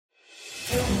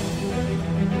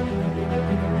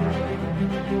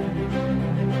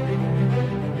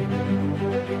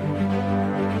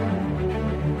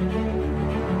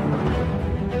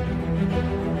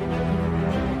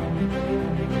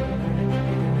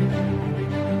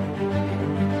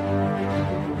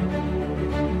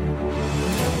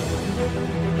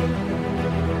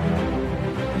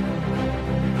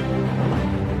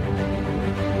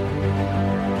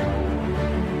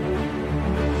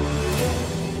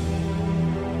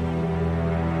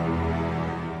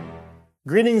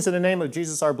Greetings in the name of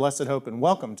Jesus, our blessed hope, and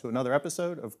welcome to another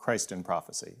episode of Christ in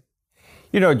Prophecy.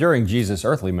 You know, during Jesus'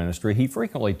 earthly ministry, he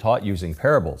frequently taught using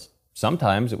parables.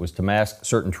 Sometimes it was to mask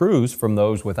certain truths from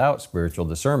those without spiritual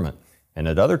discernment. And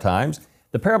at other times,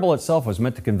 the parable itself was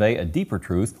meant to convey a deeper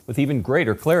truth with even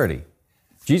greater clarity.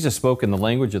 Jesus spoke in the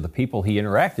language of the people he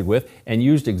interacted with and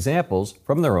used examples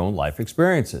from their own life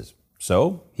experiences.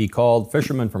 So, he called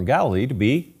fishermen from Galilee to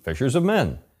be fishers of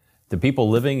men. To people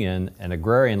living in an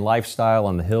agrarian lifestyle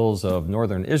on the hills of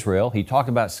northern Israel, he talked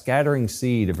about scattering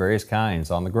seed of various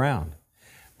kinds on the ground.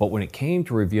 But when it came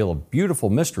to reveal a beautiful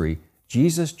mystery,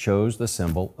 Jesus chose the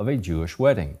symbol of a Jewish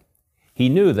wedding. He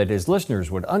knew that his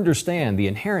listeners would understand the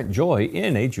inherent joy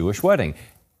in a Jewish wedding,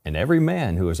 and every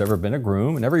man who has ever been a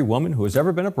groom and every woman who has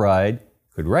ever been a bride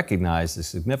could recognize the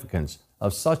significance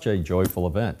of such a joyful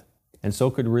event, and so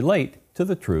could relate to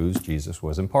the truths Jesus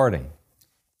was imparting.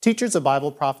 Teachers of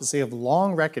Bible prophecy have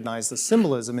long recognized the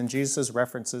symbolism in Jesus'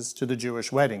 references to the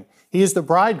Jewish wedding. He is the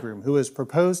bridegroom who has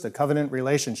proposed a covenant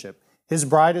relationship. His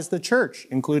bride is the church,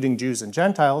 including Jews and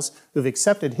Gentiles, who've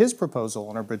accepted his proposal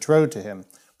and are betrothed to him.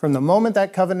 From the moment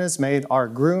that covenant is made, our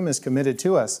groom is committed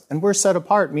to us, and we're set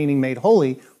apart, meaning made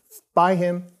holy by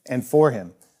him and for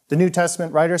him. The New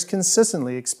Testament writers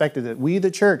consistently expected that we, the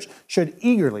church, should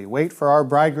eagerly wait for our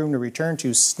bridegroom to return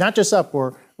to snatch us up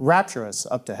or rapture us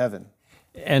up to heaven.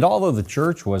 And although the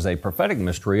church was a prophetic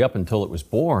mystery up until it was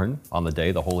born on the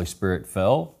day the Holy Spirit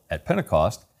fell at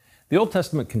Pentecost, the Old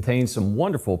Testament contains some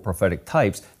wonderful prophetic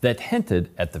types that hinted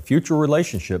at the future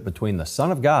relationship between the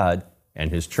Son of God and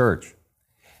His church.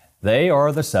 They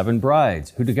are the seven brides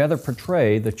who together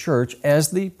portray the church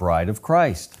as the bride of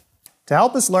Christ. To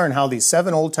help us learn how these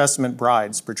seven Old Testament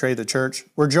brides portray the church,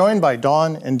 we're joined by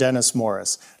Dawn and Dennis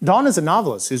Morris. Dawn is a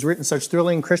novelist who's written such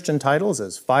thrilling Christian titles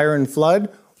as Fire and Flood,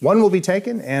 One Will Be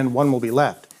Taken, and One Will Be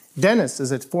Left. Dennis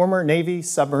is a former Navy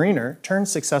submariner turned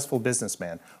successful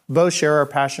businessman. Both share our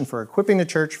passion for equipping the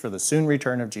church for the soon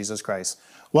return of Jesus Christ.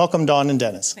 Welcome, Dawn and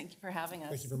Dennis. Thank you for having us.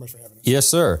 Thank you very much for having us. Yes,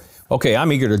 sir. Okay,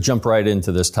 I'm eager to jump right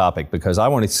into this topic because I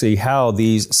want to see how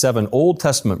these seven Old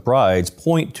Testament brides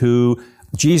point to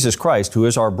Jesus Christ, who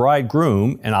is our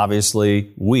bridegroom, and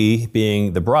obviously we,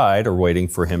 being the bride, are waiting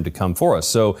for Him to come for us.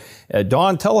 So,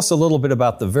 Dawn, tell us a little bit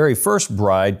about the very first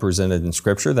bride presented in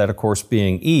Scripture, that of course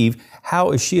being Eve.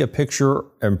 How is she a picture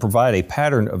and provide a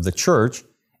pattern of the church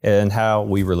and how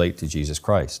we relate to Jesus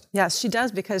Christ? Yes, she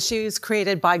does, because she was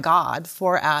created by God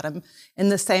for Adam in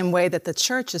the same way that the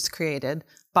church is created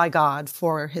by God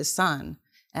for His Son.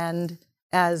 And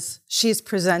as she's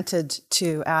presented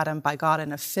to Adam by God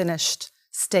in a finished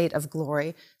state of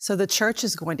glory, so the church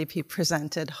is going to be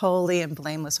presented holy and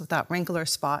blameless without wrinkle or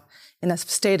spot in a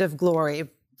state of glory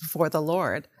before the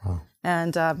Lord. Wow.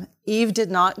 And Eve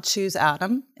did not choose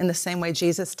Adam in the same way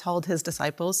Jesus told his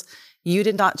disciples, "You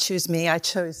did not choose me, I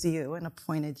chose you and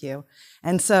appointed you."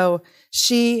 And so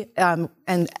she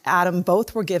and Adam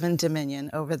both were given dominion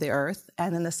over the earth,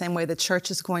 and in the same way the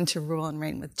church is going to rule and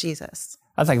reign with Jesus.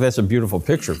 I think that's a beautiful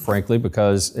picture, frankly,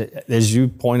 because as you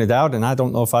pointed out, and I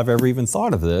don't know if I've ever even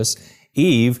thought of this,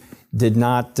 Eve did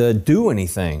not do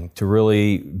anything to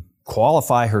really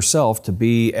qualify herself to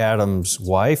be Adam's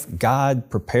wife. God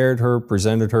prepared her,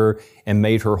 presented her, and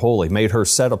made her holy, made her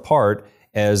set apart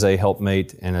as a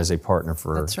helpmate and as a partner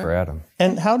for Adam.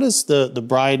 And how does the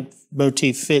bride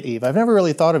motif fit Eve? I've never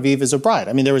really thought of Eve as a bride.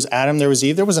 I mean, there was Adam, there was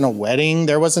Eve, there wasn't a wedding,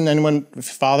 there wasn't anyone,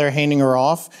 father handing her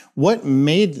off. What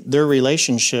made their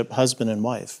relationship husband and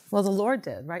wife? Well, the Lord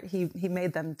did, right? He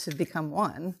made them to become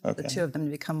one, okay. The two of them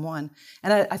to become one.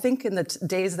 And I think in the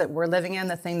days that we're living in,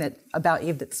 the thing that about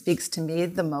Eve that speaks to me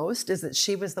the most is that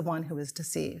she was the one who was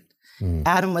deceived.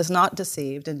 Adam was not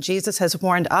deceived, and Jesus has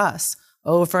warned us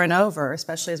over and over,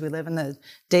 especially as we live in the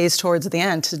days towards the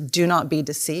end, to do not be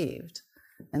deceived.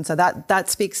 And so that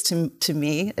speaks to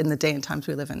me in the day and times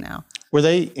we live in now. Were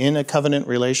they in a covenant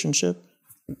relationship?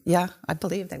 Yeah, I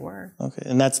believe they were. Okay,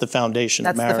 and that's the foundation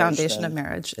of marriage. That's the foundation of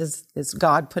marriage, is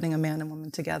God putting a man and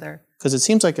woman together. Because it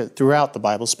seems like throughout the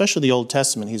Bible, especially the Old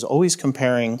Testament, He's always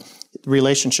comparing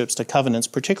relationships to covenants,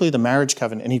 particularly the marriage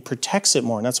covenant, and He protects it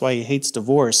more, and that's why He hates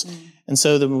divorce. And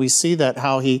so then we see that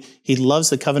how he loves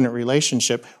the covenant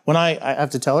relationship. When I have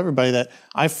to tell everybody that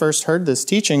I first heard this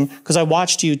teaching because I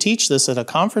watched you teach this at a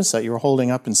conference that you were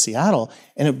holding up in Seattle,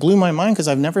 and it blew my mind because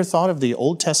I've never thought of the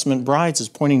Old Testament brides as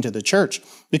pointing to the church.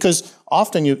 Because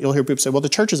often you'll hear people say, well, the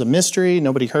church is a mystery.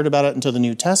 Nobody heard about it until the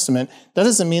New Testament. That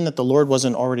doesn't mean that the Lord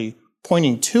wasn't already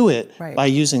pointing to it by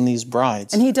using these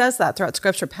brides. And he does that throughout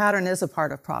Scripture. Pattern is a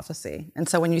part of prophecy. And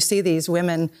so when you see these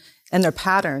women and their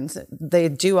patterns, they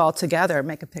do all together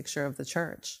make a picture of the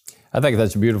church. I think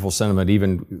that's a beautiful sentiment.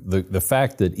 Even the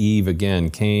fact that Eve,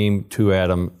 again, came to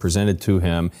Adam, presented to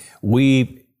him,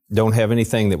 we don't have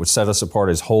anything that would set us apart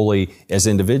as holy as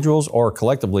individuals or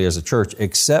collectively as a church,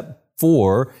 except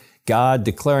for God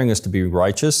declaring us to be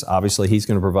righteous. Obviously, He's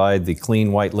going to provide the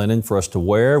clean white linen for us to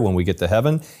wear when we get to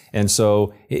heaven. And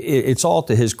so it's all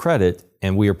to His credit,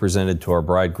 and we are presented to our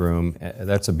bridegroom.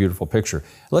 That's a beautiful picture.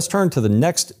 Let's turn to the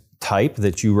next type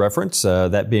that you reference,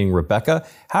 that being Rebecca.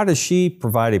 How does she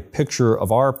provide a picture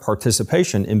of our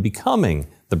participation in becoming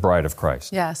the bride of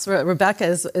Christ? Yes, Rebecca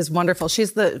is wonderful.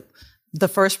 She's the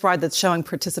first bride that's showing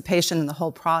participation in the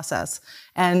whole process.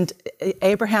 And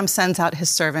Abraham sends out his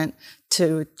servant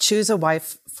to choose a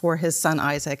wife for his son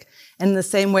Isaac, in the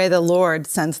same way the Lord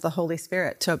sends the Holy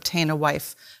Spirit to obtain a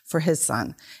wife for his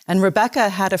son. And Rebecca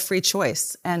had a free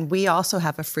choice, and we also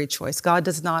have a free choice. God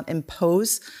does not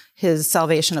impose His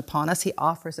salvation upon us. He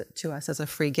offers it to us as a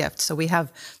free gift. So we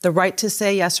have the right to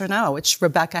say yes or no, which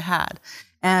Rebecca had.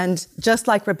 And just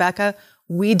like Rebecca,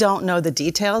 we don't know the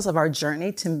details of our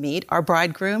journey to meet our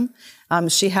bridegroom.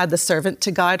 She had the servant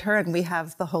to guide her, and we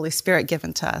have the Holy Spirit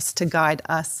given to us to guide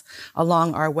us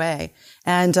along our way.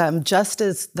 And just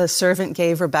as the servant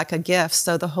gave Rebecca gifts,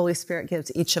 so the Holy Spirit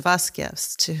gives each of us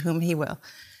gifts to whom He will.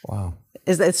 Wow.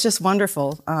 It's just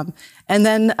wonderful. And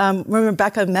then when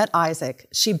Rebecca met Isaac,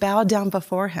 she bowed down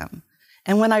before him.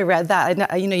 And when I read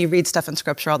that, you read stuff in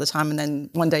Scripture all the time, and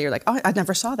then one day you're like, oh, I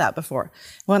never saw that before.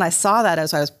 When I saw that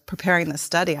as I was preparing this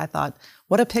study, I thought,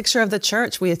 what a picture of the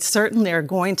church. We certainly are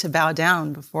going to bow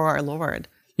down before our Lord.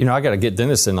 I got to get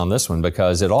Dennis in on this one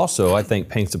because it also, I think,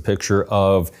 paints a picture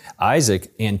of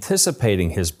Isaac anticipating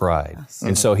his bride. Yes.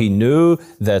 And so he knew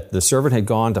that the servant had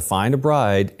gone to find a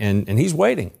bride, and he's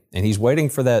waiting. And he's waiting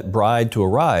for that bride to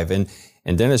arrive.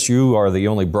 And Dennis, you are the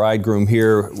only bridegroom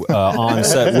here on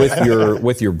set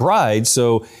with your bride.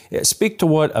 So speak to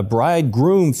what a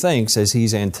bridegroom thinks as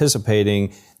he's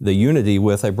anticipating the unity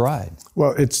with a bride.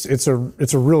 Well, it's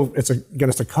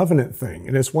a covenant thing,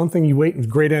 and it's one thing you wait in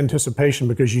great anticipation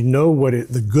because you know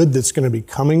the good that's going to be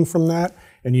coming from that,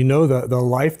 and you know the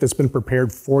life that's been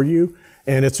prepared for you.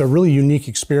 And it's a really unique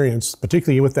experience,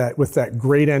 particularly with that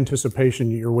great anticipation.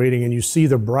 You're waiting and you see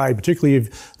the bride, particularly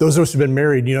if those of us who've been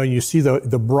married, you see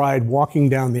the bride walking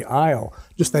down the aisle,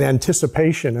 just that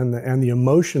anticipation and the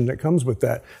emotion that comes with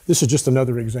that. This is just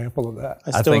another example of that.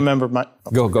 I still remember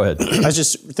Go ahead. I was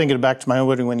just thinking back to my own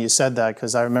wedding when you said that,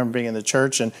 because I remember being in the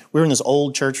church, and we were in this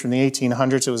old church from the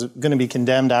 1800s. It was going to be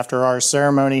condemned after our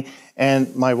ceremony,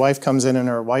 and my wife comes in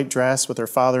her white dress with her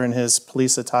father in his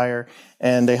police attire,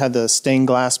 and they had the stained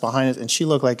glass behind it, and she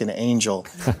looked like an angel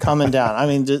coming down. I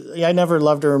mean, I never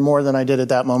loved her more than I did at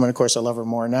that moment. Of course, I love her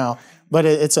more now. But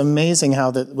it's amazing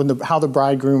how the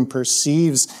bridegroom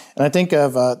perceives. And I think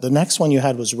of the next one you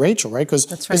had was Rachel, right?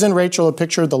 Because isn't Rachel a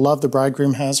picture of the love the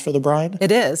bridegroom has for the bride?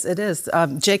 It is.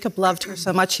 Jacob loved her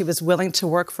so much he was willing to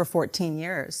work for 14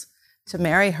 years to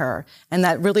marry her, and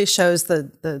that really shows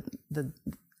the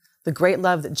great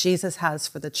love that Jesus has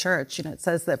for the church. It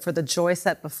says that for the joy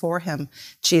set before him,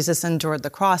 Jesus endured the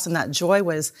cross, and that joy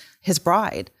was his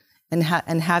bride and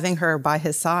having her by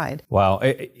his side. Wow.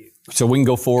 So we can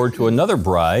go forward to another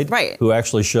bride who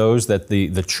actually shows that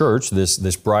the church,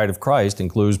 this bride of Christ,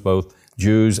 includes both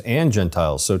Jews and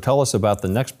Gentiles. So tell us about the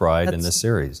next bride in this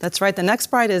series. That's right. The next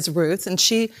bride is Ruth, and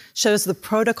she shows the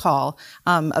protocol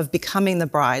of becoming the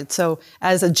bride. So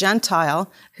as a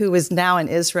Gentile who is now in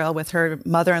Israel with her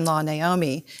mother-in-law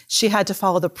Naomi, she had to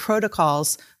follow the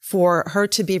protocols for her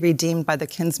to be redeemed by the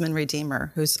kinsman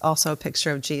redeemer, who's also a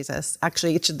picture of Jesus.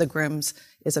 Actually, each of the grooms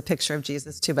is a picture of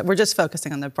Jesus too, but we're just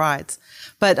focusing on the brides.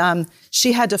 But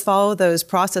she had to follow those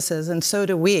processes, and so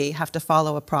do we have to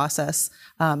follow a process.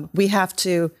 We have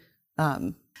to,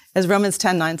 as Romans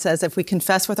 10:9 says, if we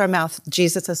confess with our mouth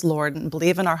Jesus as Lord and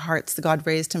believe in our hearts that God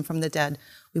raised him from the dead,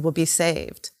 we will be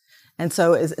saved. And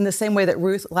so in the same way that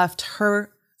Ruth left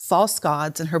her false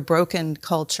gods and her broken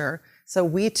culture, so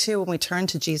we too, when we turn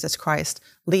to Jesus Christ,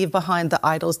 leave behind the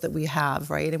idols that we have,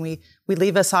 right? And we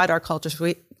leave aside our cultures.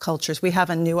 We have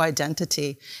a new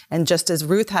identity. And just as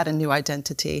Ruth had a new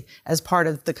identity as part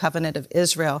of the covenant of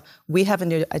Israel, we have a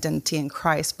new identity in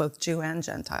Christ, both Jew and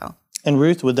Gentile. And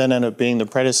Ruth would then end up being the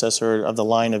predecessor of the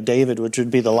line of David, which would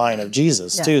be the line of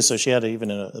Jesus, too. So she had even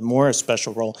a more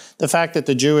special role. The fact that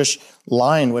the Jewish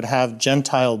line would have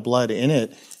Gentile blood in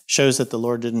it shows that the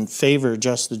Lord didn't favor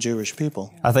just the Jewish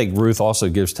people. I think Ruth also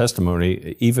gives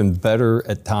testimony even better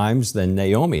at times than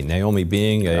Naomi. Naomi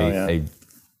being a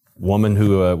woman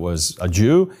who was a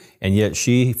Jew, and yet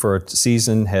she, for a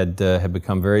season, had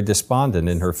become very despondent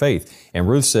in her faith. And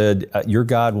Ruth said, your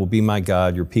God will be my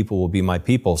God, your people will be my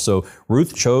people. So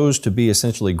Ruth chose to be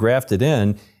essentially grafted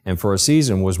in, and for a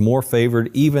season was more favored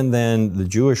even than the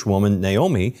Jewish woman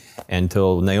Naomi,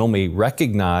 until Naomi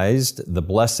recognized the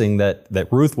blessing that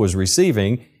Ruth was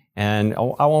receiving. And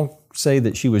I won't say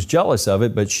that she was jealous of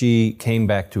it, but she came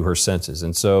back to her senses.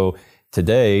 And so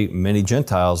today, many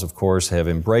Gentiles, of course, have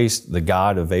embraced the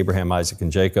God of Abraham, Isaac,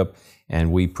 and Jacob,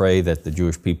 and we pray that the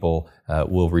Jewish people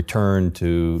will return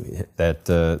to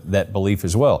that belief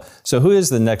as well. So who is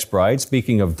the next bride?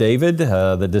 Speaking of David,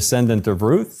 the descendant of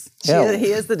Ruth? He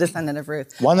is the descendant of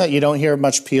Ruth. One that you don't hear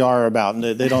much PR about, and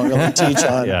they don't really teach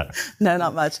on. No,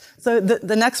 not much. So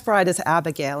the next bride is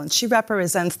Abigail, and she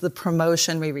represents the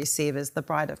promotion we receive as the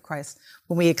bride of Christ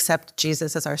when we accept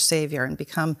Jesus as our Savior and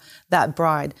become that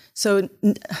bride. So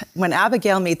when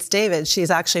Abigail meets David,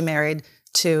 she's actually married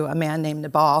to a man named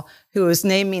Nabal, whose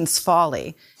name means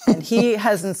folly. And he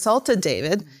has insulted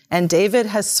David, and David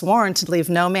has sworn to leave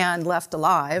no man left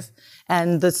alive.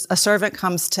 And a servant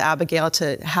comes to Abigail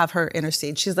to have her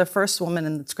intercede. She's the first woman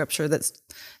in the scripture that's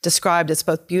described as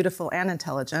both beautiful and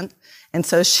intelligent. And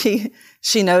so she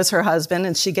knows her husband,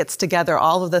 and she gets together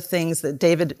all of the things that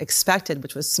David expected,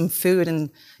 which was some food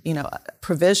and,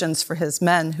 provisions for his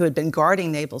men who had been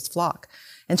guarding Nabal's flock.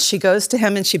 And she goes to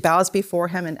him and she bows before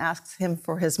him and asks him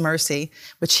for his mercy,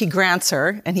 which he grants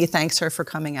her, and he thanks her for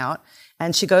coming out.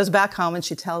 And she goes back home and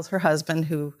she tells her husband,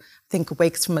 who I think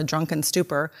wakes from a drunken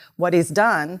stupor, what he's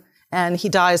done, and he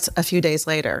dies a few days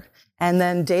later. And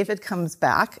then David comes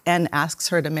back and asks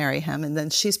her to marry him, and then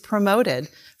she's promoted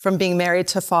from being married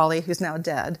to Folly, who's now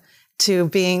dead, to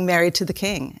being married to the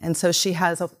king. And so she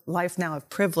has a life now of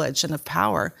privilege and of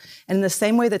power. And in the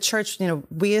same way the church,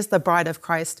 we as the bride of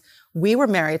Christ, we were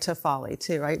married to folly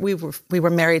too, right? We were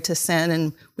married to sin,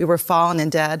 and we were fallen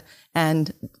and dead.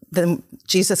 And then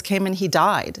Jesus came and he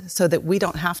died so that we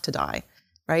don't have to die,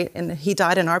 right? And he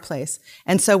died in our place.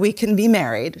 And so we can be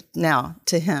married now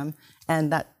to him.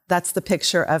 And that's the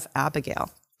picture of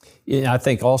Abigail. Yeah, I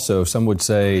think also some would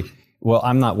say, well,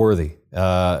 I'm not worthy.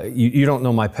 You don't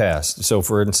know my past. So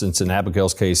for instance, in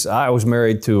Abigail's case, I was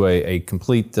married to a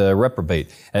complete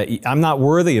reprobate. I'm not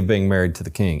worthy of being married to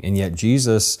the king. And yet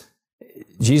Jesus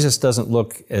doesn't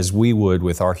look as we would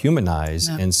with our human eyes.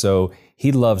 No. And so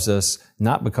he loves us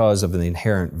not because of the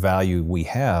inherent value we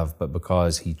have, but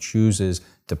because he chooses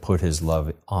to put his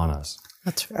love on us.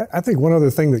 That's right. I think one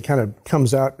other thing that kind of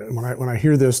comes out when I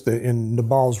hear this in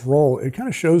Nabal's role, it kind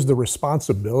of shows the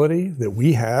responsibility that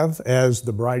we have as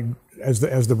the bride, as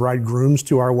the bridegrooms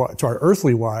to our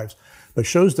earthly wives, but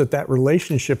shows that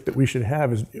relationship that we should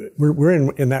have is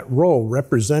we're in that role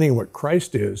representing what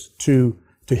Christ is to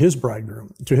his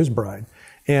bridegroom, to his bride.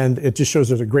 And it just shows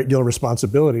there's a great deal of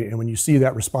responsibility. And when you see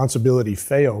that responsibility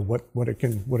fail, what it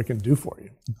can do for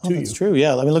you. That's true.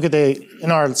 Yeah. I mean, look at in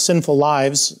our sinful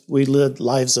lives, we lived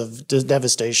lives of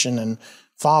devastation and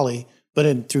folly.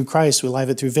 But through Christ, we live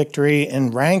it through victory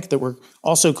and rank, that we're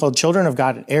also called children of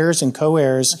God, heirs and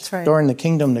co-heirs during the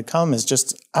kingdom to come. Is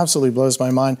just absolutely blows my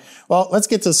mind. Well, let's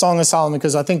get to the Song of Solomon,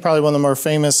 because I think probably one of the more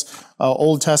famous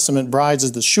Old Testament brides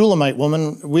is the Shulamite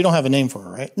woman. We don't have a name for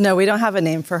her, right? No, we don't have a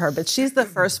name for her, but she's the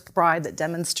first bride that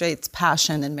demonstrates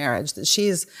passion in marriage, that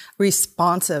she's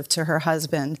responsive to her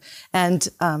husband. And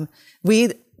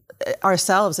we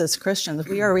ourselves as Christians,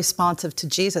 we are responsive to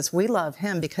Jesus. We love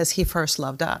him because he first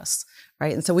loved us.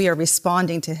 Right? And so we are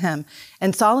responding to him.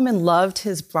 And Solomon loved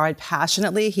his bride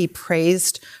passionately. He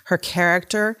praised her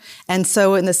character. And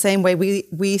so in the same way,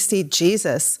 we see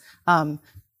Jesus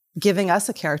giving us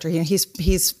a character.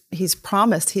 He's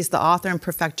promised, he's the author and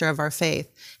perfecter of our faith.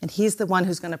 And he's the one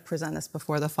who's going to present us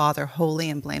before the Father, holy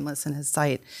and blameless in his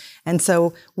sight. And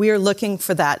so we are looking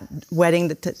for that wedding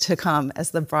to come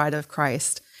as the bride of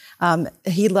Christ.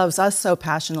 He loves us so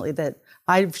passionately that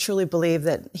I truly believe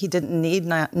that he didn't need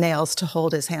nails to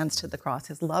hold his hands to the cross.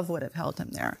 His love would have held him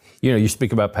there. You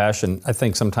speak about passion. I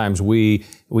think sometimes we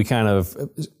kind of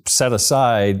set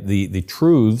aside the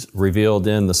truths revealed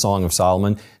in the Song of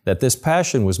Solomon, that this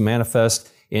passion was manifest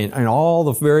in all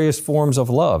the various forms of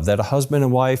love that a husband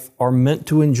and wife are meant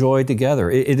to enjoy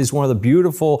together. It is one of the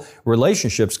beautiful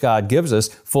relationships God gives us,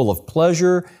 full of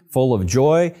pleasure, full of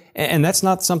joy, and that's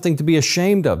not something to be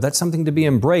ashamed of. That's something to be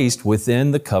embraced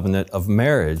within the covenant of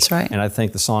marriage. That's right. And I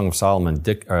think the Song of Solomon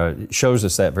shows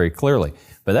us that very clearly.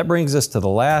 But that brings us to the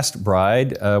last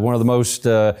bride, one of the most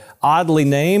oddly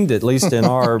named, at least in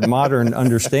our modern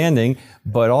understanding,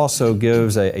 but also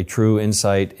gives a true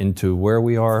insight into where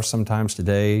we are sometimes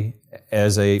today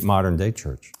as a modern day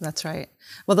church. That's right.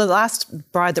 Well, the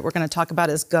last bride that we're going to talk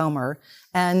about is Gomer,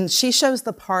 and she shows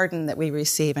the pardon that we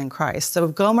receive in Christ. So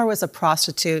Gomer was a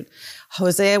prostitute.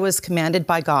 Hosea was commanded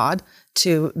by God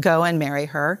to go and marry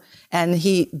her, and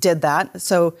he did that.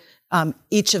 So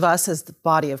each of us as the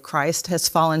body of Christ has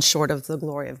fallen short of the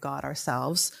glory of God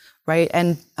ourselves, right?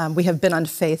 And we have been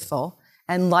unfaithful.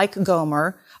 And like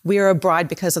Gomer, we are a bride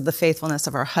because of the faithfulness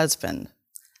of our husband.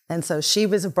 And so she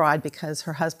was a bride because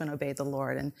her husband obeyed the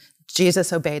Lord, and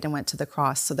Jesus obeyed and went to the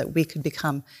cross so that we could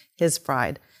become his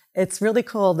bride. It's really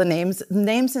cool. The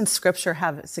names in Scripture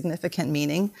have significant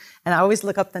meaning, and I always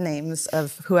look up the names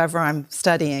of whoever I'm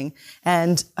studying.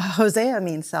 And Hosea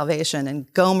means salvation,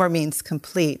 and Gomer means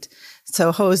complete.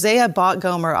 So Hosea bought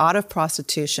Gomer out of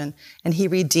prostitution, and he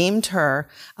redeemed her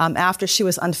after she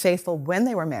was unfaithful when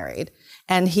they were married.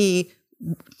 And he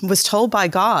was told by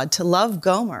God to love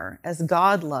Gomer as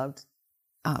God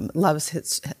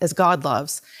as God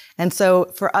loves. And so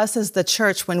for us as the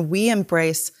church, when we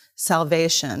embrace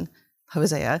salvation,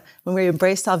 Hosea, when we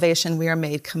embrace salvation, we are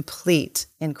made complete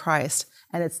in Christ.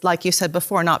 And it's like you said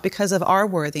before, not because of our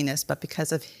worthiness, but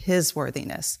because of his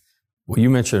worthiness. Well, you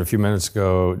mentioned a few minutes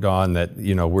ago, Dawn, that,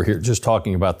 we're here just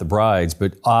talking about the brides,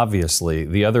 but obviously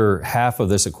the other half of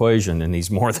this equation, and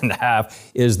he's more than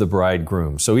half, is the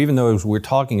bridegroom. So even though we're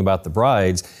talking about the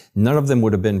brides, none of them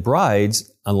would have been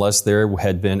brides unless there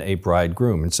had been a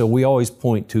bridegroom. And so we always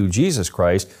point to Jesus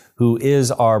Christ, who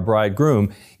is our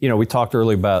bridegroom. We talked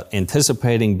earlier about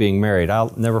anticipating being married.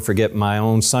 I'll never forget my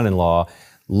own son-in-law,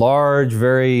 large,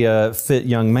 very fit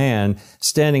young man,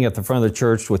 standing at the front of the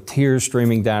church with tears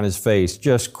streaming down his face,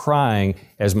 just crying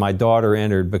as my daughter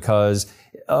entered because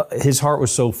his heart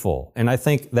was so full. And I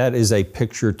think that is a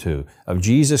picture, too, of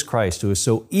Jesus Christ, who is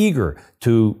so eager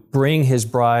to bring his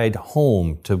bride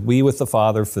home, to be with the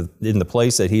Father in the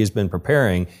place that he has been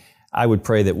preparing. I would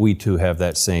pray that we, too, have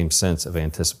that same sense of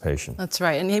anticipation. That's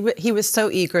right. And he was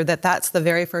so eager that that's the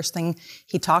very first thing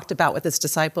he talked about with his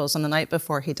disciples on the night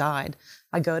before he died.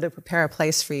 I go to prepare a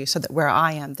place for you so that where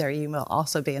I am, there you will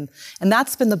also be. And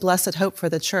that's been the blessed hope for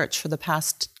the church for the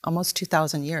past almost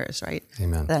 2,000 years, right?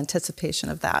 Amen. The anticipation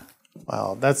of that.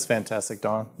 Wow, that's fantastic,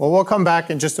 Dawn. Well, we'll come back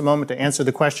in just a moment to answer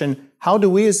the question, how do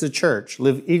we as the church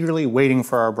live eagerly waiting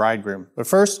for our bridegroom? But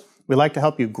first, we'd like to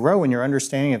help you grow in your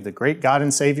understanding of the great God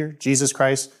and Savior, Jesus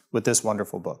Christ, with this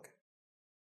wonderful book.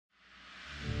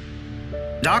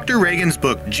 Dr. Reagan's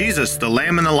book, Jesus, the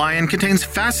Lamb and the Lion, contains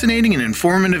fascinating and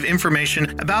informative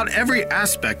information about every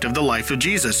aspect of the life of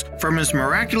Jesus, from his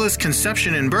miraculous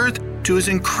conception and birth to his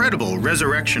incredible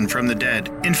resurrection from the dead.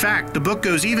 In fact, the book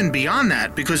goes even beyond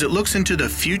that because it looks into the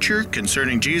future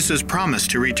concerning Jesus' promise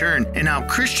to return and how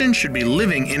Christians should be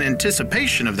living in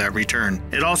anticipation of that return.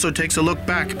 It also takes a look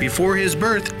back before his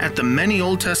birth at the many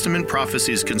Old Testament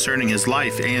prophecies concerning his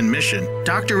life and mission.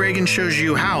 Dr. Reagan shows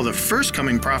you how the first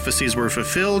coming prophecies were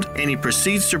fulfilled, and he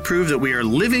proceeds to prove that we are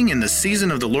living in the season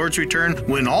of the Lord's return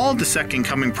when all the second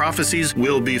coming prophecies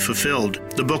will be fulfilled.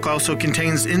 The book also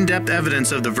contains in-depth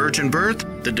evidence of the virgin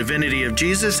birth, the divinity of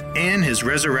Jesus, and his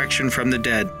resurrection from the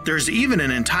dead. There's even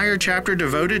an entire chapter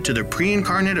devoted to the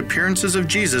pre-incarnate appearances of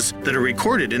Jesus that are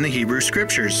recorded in the Hebrew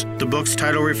Scriptures. The book's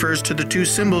title refers to the two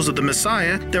symbols of the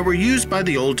Messiah that were used by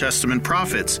the Old Testament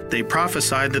prophets. They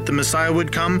prophesied that the Messiah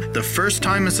would come the first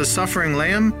time as a suffering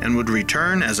lamb and would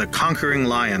return as a conquering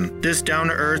lion. This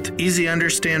down-to-earth,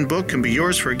 easy-to-understand book can be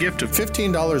yours for a gift of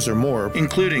 $15 or more,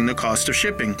 including the cost of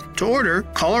shipping. To order,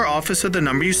 call our office at the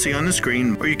number you see on the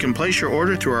screen, or you can place your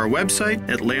order through our website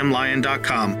at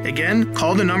lamblion.com. Again,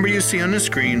 call the number you see on the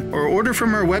screen, or order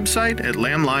from our website at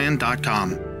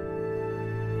lamblion.com.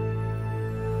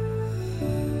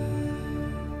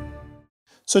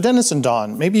 So Dennis and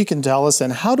Dawn, maybe you can tell us, then,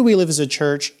 how do we live as a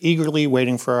church eagerly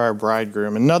waiting for our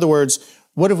bridegroom? In other words,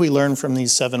 what have we learned from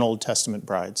these 7 Old Testament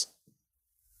brides?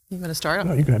 You want to start?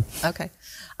 No, you go ahead. Okay.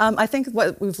 I think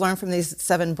what we've learned from these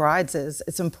 7 brides is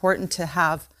it's important to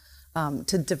have,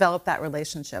 to develop that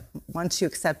relationship. Once you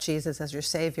accept Jesus as your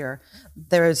Savior,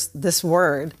 there's this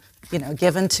word,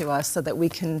 given to us so that we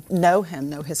can know him,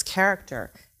 know his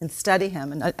character, and study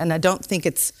him. And I don't think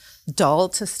it's dull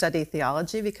to study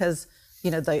theology because,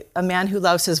 a man who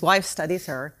loves his wife studies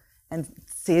her and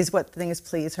sees what things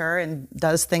please her and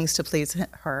does things to please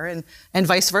her, and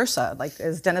vice versa. Like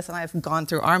as Dennis and I have gone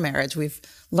through our marriage, we've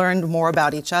learned more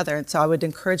about each other. And so I would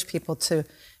encourage people to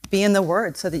be in the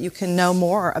Word so that you can know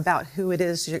more about who it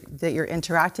is that you're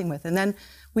interacting with. And then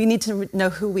we need to know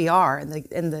who we are and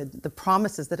the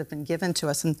promises that have been given to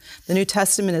us. And the New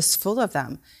Testament is full of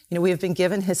them. You know, we have been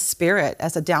given His Spirit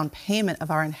as a down payment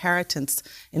of our inheritance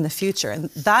in the future. And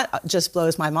that just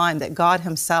blows my mind, that God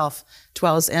Himself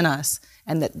dwells in us,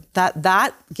 and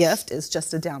that gift is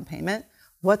just a down payment.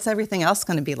 What's everything else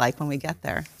going to be like when we get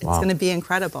there? It's going to be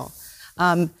incredible.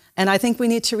 And I think we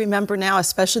need to remember now,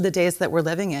 especially the days that we're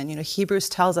living in, you know, Hebrews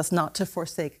tells us not to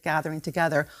forsake gathering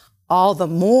together, all the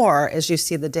more as you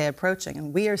see the day approaching.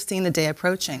 And we are seeing the day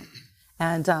approaching.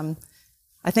 And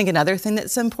I think another thing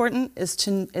that's important is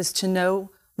to know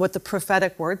what the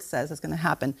prophetic word says is going to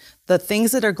happen. The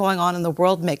things that are going on in the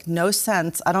world make no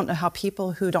sense. I don't know how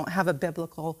people who don't have a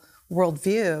biblical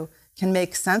worldview can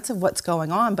make sense of what's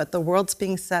going on, but the world's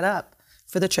being set up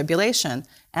for the tribulation.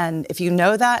 And if you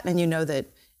know that, and you know that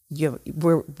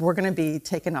we're going to be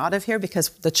taken out of here because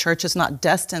the church is not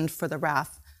destined for the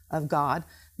wrath of God,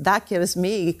 that gives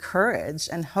me courage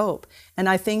and hope. And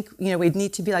I think, you know, we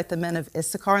need to be like the men of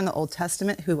Issachar in the Old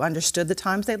Testament who understood the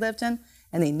times they lived in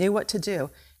and they knew what to do.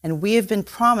 And we have been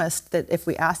promised that if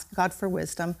we ask God for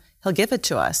wisdom, He'll give it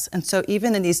to us. And so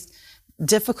even in these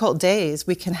difficult days,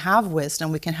 we can have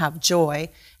wisdom, we can have joy,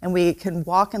 and we can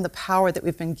walk in the power that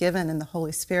we've been given in the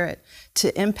Holy Spirit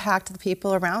to impact the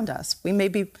people around us. We may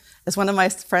be, as one of my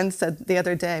friends said the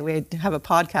other day, we have a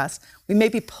podcast, we may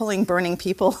be pulling burning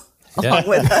people along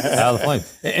with us. Out of the flame.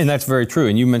 And that's very true.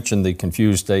 And you mentioned the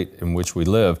confused state in which we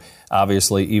live.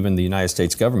 Obviously, even the United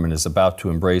States government is about to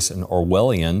embrace an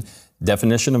Orwellian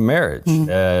definition of marriage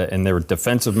and their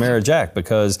Defense of Marriage Act,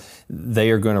 because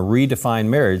they are going to redefine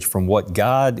marriage from what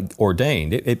God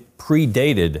ordained. It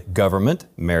predated government,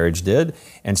 marriage did,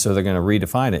 and so they're going to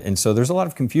redefine it. And so there's a lot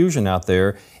of confusion out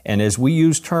there. And as we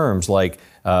use terms like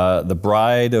the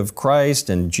bride of Christ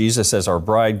and Jesus as our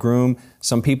bridegroom,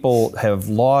 some people have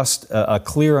lost a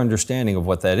clear understanding of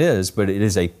what that is, but it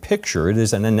is a picture, it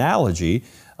is an analogy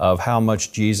of how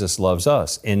much Jesus loves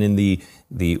us. And in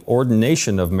the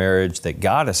ordination of marriage that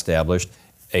God established,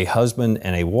 a husband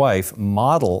and a wife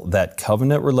model that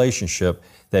covenant relationship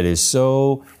that is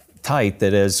so tight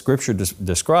that, as Scripture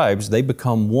describes, they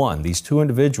become one. These two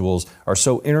individuals are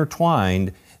so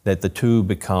intertwined that the two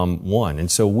become one.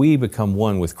 And so we become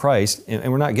one with Christ,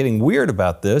 and we're not getting weird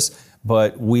about this,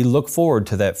 but we look forward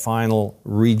to that final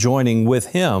rejoining with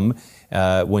Him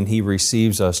when He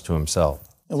receives us to Himself.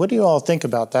 And what do you all think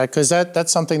about that? Because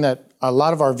that's something that a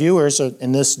lot of our viewers are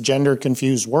in this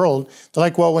gender-confused world, they're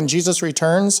like, well, when Jesus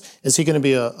returns, is He going to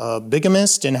be a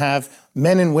bigamist and have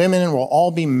men and women and we'll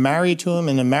all be married to Him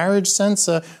in a marriage sense?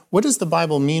 What does the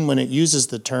Bible mean when it uses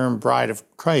the term bride of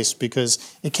Christ? Because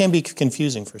it can be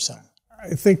confusing for some. I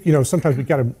think, you know, sometimes we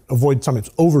got to avoid some, it's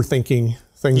overthinking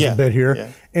things a bit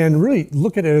here, and really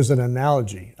look at it as an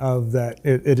analogy of that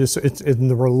it's in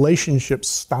the relationship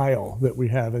style that we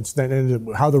have. It's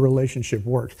how the relationship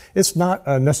works. It's not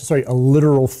necessarily a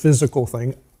literal physical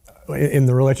thing in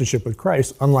the relationship with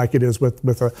Christ, unlike it is with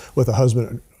a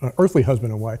husband, an earthly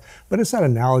husband and wife. But it's that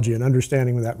analogy and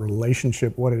understanding of that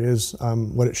relationship, what it is,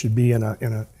 what it should be in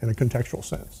a contextual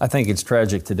sense. I think it's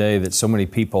tragic today that so many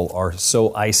people are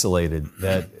so isolated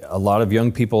that a lot of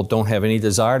young people don't have any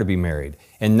desire to be married.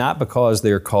 And not because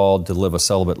they're called to live a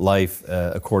celibate life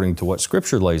according to what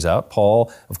Scripture lays out.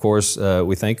 Paul, of course,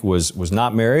 we think was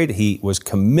not married. He was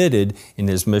committed in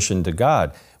his mission to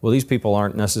God. Well, these people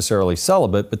aren't necessarily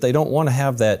celibate, but they don't want to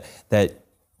have that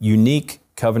unique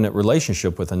covenant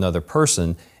relationship with another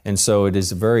person. And so it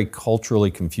is a very culturally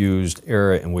confused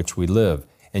era in which we live.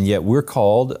 And yet we're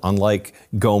called, unlike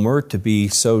Gomer, to be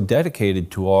so dedicated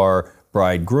to our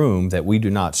bridegroom that we do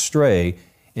not stray.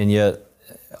 And yet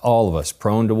all of us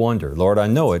prone to wonder, Lord, I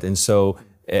know it. And so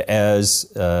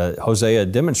as Hosea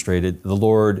demonstrated, the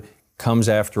Lord comes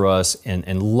after us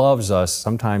and loves us,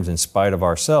 sometimes in spite of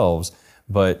ourselves.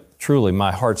 But truly,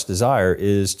 my heart's desire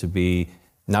is to be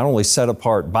not only set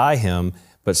apart by Him,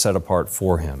 but set apart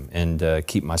for Him and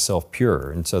keep myself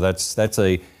pure. And so that's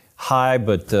a high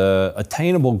but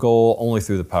attainable goal only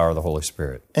through the power of the Holy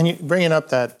Spirit. And you bringing up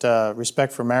that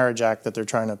Respect for Marriage Act that they're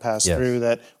trying to pass through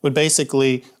that would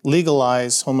basically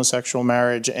legalize homosexual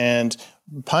marriage and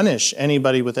punish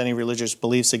anybody with any religious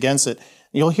beliefs against it.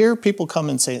 You'll hear people come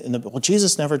and say, well,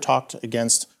 Jesus never talked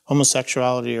against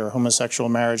homosexuality or homosexual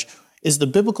marriage. Is the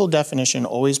biblical definition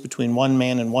always between one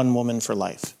man and one woman for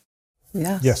life?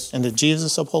 Yes. Yes. And did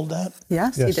Jesus uphold that?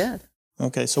 Yes, He did.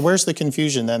 Okay, so where's the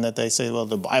confusion then that they say, well,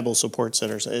 the Bible supports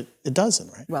it, or it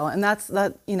doesn't, right? Well, and that's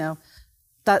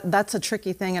a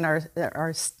tricky thing in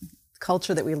our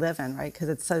culture that we live in, right? Because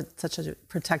it's such a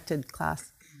protected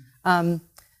class.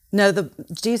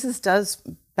 Jesus does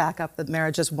back up that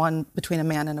marriage is one between a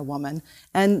man and a woman.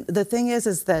 And the thing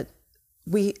is that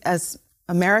we, as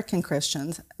American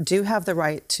Christians, do have the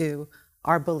right to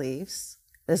our beliefs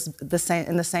in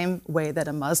the same way that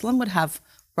a Muslim would have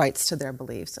rights to their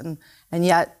beliefs. And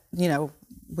yet,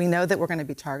 we know that we're going to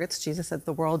be targets. Jesus said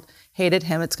the world hated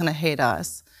him, it's going to hate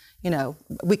us.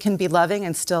 We can be loving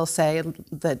and still say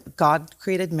that God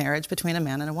created marriage between a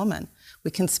man and a woman.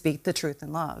 We can speak the truth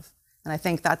in love. And I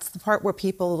think that's the part where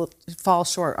people fall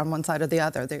short on one side or the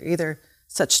other. They're either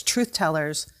such truth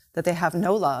tellers that they have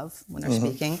no love when they're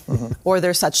speaking, or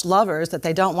they're such lovers that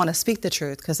they don't want to speak the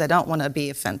truth because they don't want to be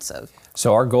offensive.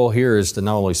 So our goal here is to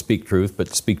not only speak truth, but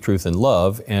to speak truth in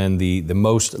love. And the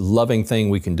most loving thing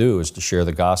we can do is to share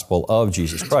the gospel of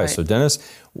Jesus Christ. Right. So Dennis,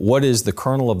 what is the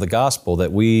kernel of the gospel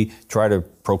that we try to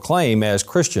proclaim as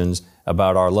Christians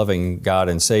about our loving God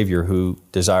and Savior who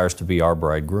desires to be our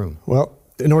bridegroom? Well,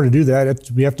 in order to do that,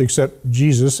 we have to accept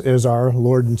Jesus as our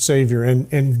Lord and Savior.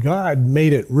 And God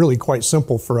made it really quite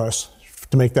simple for us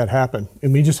to make that happen.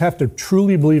 And we just have to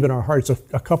truly believe in our hearts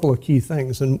a couple of key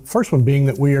things. And first one being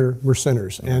that we're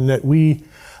sinners, and that we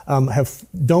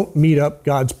don't meet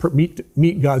God's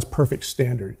perfect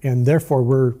standard, and therefore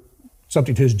we're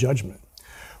subject to His judgment.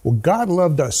 Well, God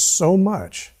loved us so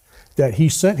much that He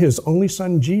sent His only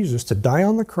Son Jesus to die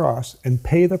on the cross and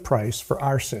pay the price for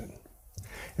our sin.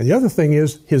 And the other thing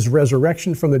is His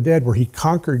resurrection from the dead, where He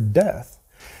conquered death.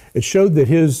 It showed that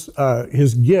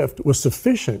His gift was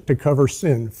sufficient to cover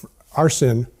our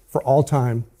sin for all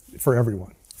time, for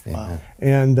everyone. Wow.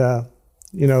 And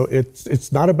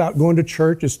it's not about going to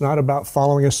church. It's not about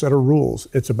following a set of rules.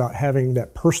 It's about having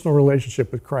that personal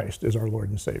relationship with Christ as our Lord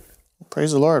and Savior.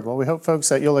 Praise the Lord. Well, we hope, folks,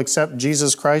 that you'll accept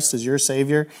Jesus Christ as your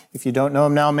Savior. If you don't know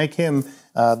Him now, make Him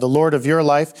the Lord of your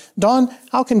life. Dawn,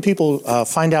 how can people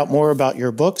find out more about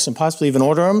your books and possibly even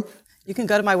order them? You can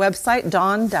go to my website,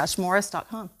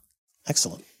 dawn-morris.com.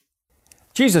 Excellent.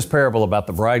 Jesus' parable about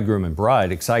the bridegroom and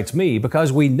bride excites me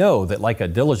because we know that like a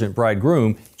diligent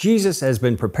bridegroom, Jesus has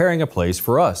been preparing a place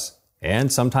for us.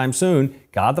 And sometime soon,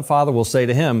 God the Father will say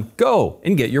to Him, "Go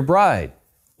and get your bride."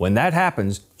 When that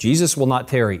happens, Jesus will not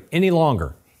tarry any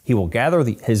longer. He will gather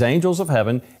His angels of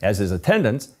heaven as His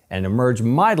attendants and emerge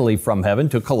mightily from heaven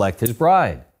to collect His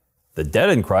bride. The dead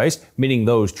in Christ, meaning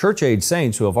those church-age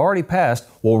saints who have already passed,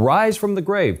 will rise from the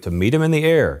grave to meet Him in the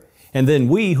air. And then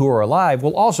we who are alive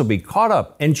will also be caught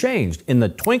up and changed in the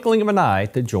twinkling of an eye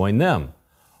to join them.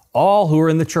 All who are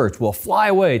in the church will fly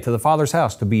away to the Father's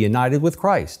house to be united with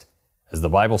Christ. As the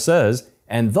Bible says,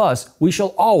 "And thus we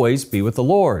shall always be with the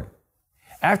Lord."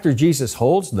 After Jesus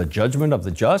holds the judgment of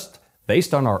the just,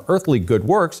 based on our earthly good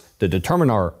works to determine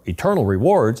our eternal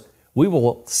rewards, we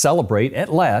will celebrate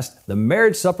at last the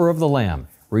marriage supper of the Lamb,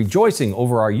 rejoicing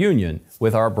over our union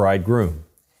with our bridegroom.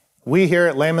 We here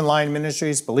at Lamb and Lion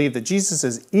Ministries believe that Jesus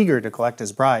is eager to collect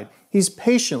His bride. He's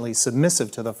patiently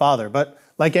submissive to the Father, but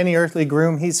like any earthly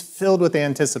groom, He's filled with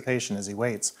anticipation as He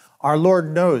waits. Our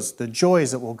Lord knows the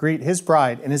joys that will greet His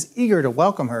bride and is eager to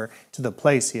welcome her to the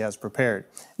place He has prepared.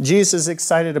 Jesus is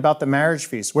excited about the marriage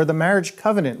feast, where the marriage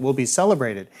covenant will be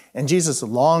celebrated, and Jesus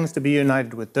longs to be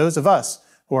united with those of us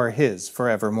who are His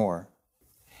forevermore.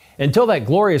 Until that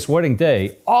glorious wedding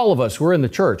day, all of us who are in the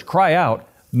church cry out,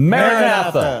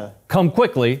 "Maranatha! Come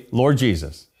quickly, Lord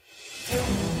Jesus."